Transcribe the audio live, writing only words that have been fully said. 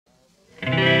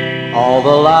All the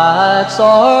lights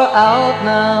are out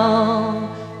now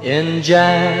in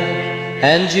Jack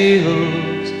and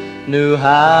Jill's new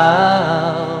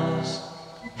house.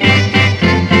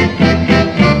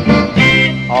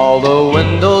 All the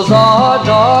windows are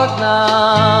dark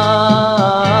now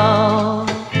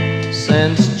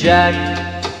since Jack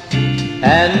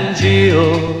and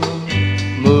Jill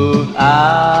moved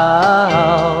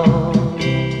out.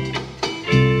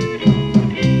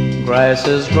 Grass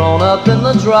has grown up in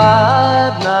the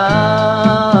drive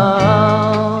now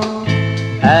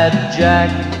at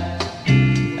Jack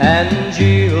and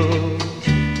Jill's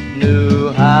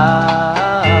new house.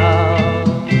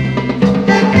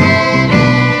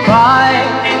 Cry,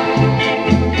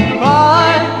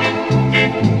 cry,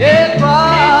 yeah,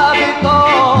 cry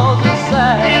because it's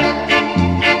sad.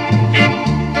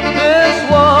 This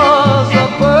was the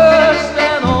first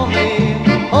and only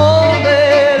home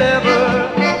they'd ever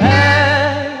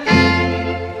had.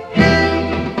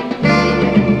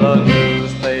 The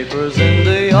newspapers in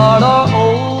the yard are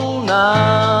old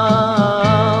now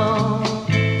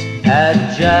at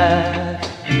Jack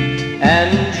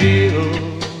and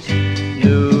Jill's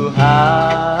new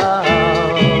house.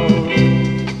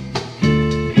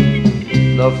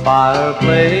 The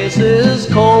fireplace is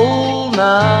cold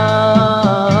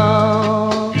now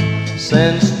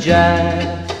since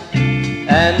Jack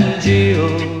and Jill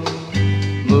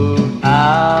moved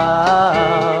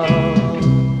out.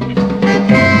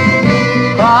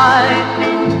 Cry,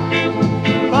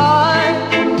 cry,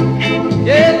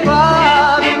 yeah,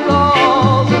 cry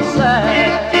because it's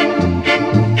sad.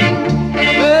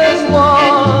 This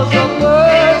was the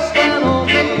first and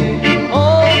only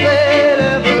home they'd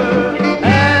ever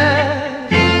had.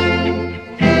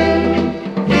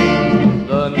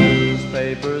 The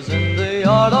newspapers in the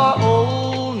yard are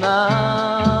old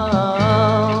now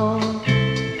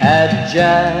at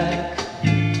Jack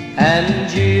and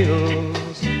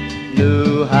Jill's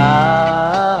new house.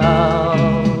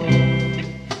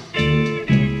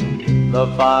 The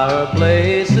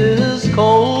fireplace is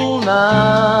cold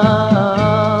now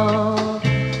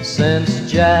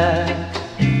since Jack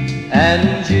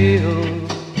and Jill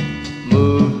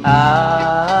moved out.